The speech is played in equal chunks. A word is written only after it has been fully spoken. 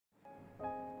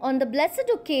on the blessed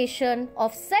occasion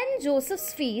of St.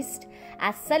 Joseph's Feast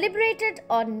as celebrated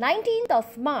on 19th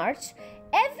of March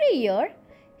every year,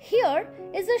 here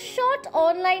is a short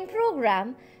online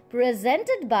program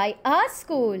presented by our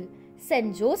school,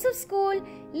 St. Joseph's School,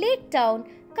 Lake Town,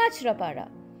 Kachrapara.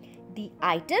 The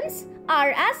items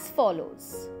are as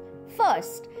follows.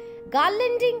 First,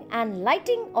 garlanding and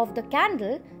lighting of the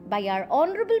candle by our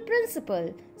Honorable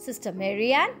Principal, Sister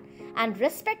Marianne, and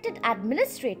respected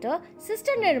Administrator,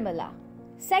 Sister Nirmala.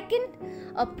 Second,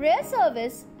 a prayer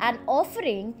service and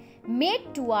offering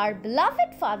made to our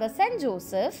beloved Father St.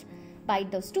 Joseph by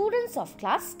the students of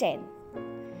class 10.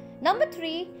 Number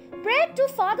 3, prayer to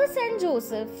Father St.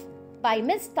 Joseph by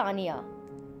Miss Tania.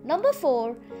 Number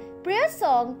 4, prayer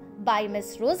song by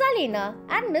Miss Rosalina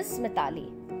and Miss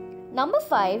Mitali. Number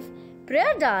 5,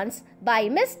 prayer dance by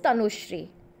Miss Tanushri.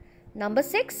 Number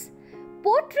 6,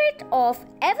 portrait of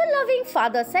ever-loving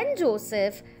Father St.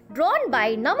 Joseph drawn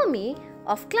by Namami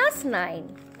of class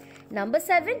 9. Number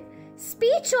 7,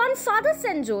 speech on Father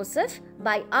St. Joseph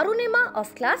by Arunima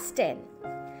of class 10.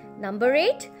 Number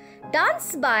 8,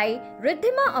 dance by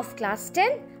Riddhima of class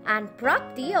 10 and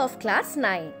Prapti of class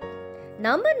 9.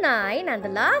 Number 9 and the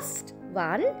last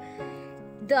one,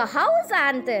 the house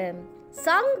anthem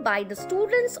sung by the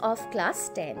students of class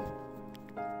 10.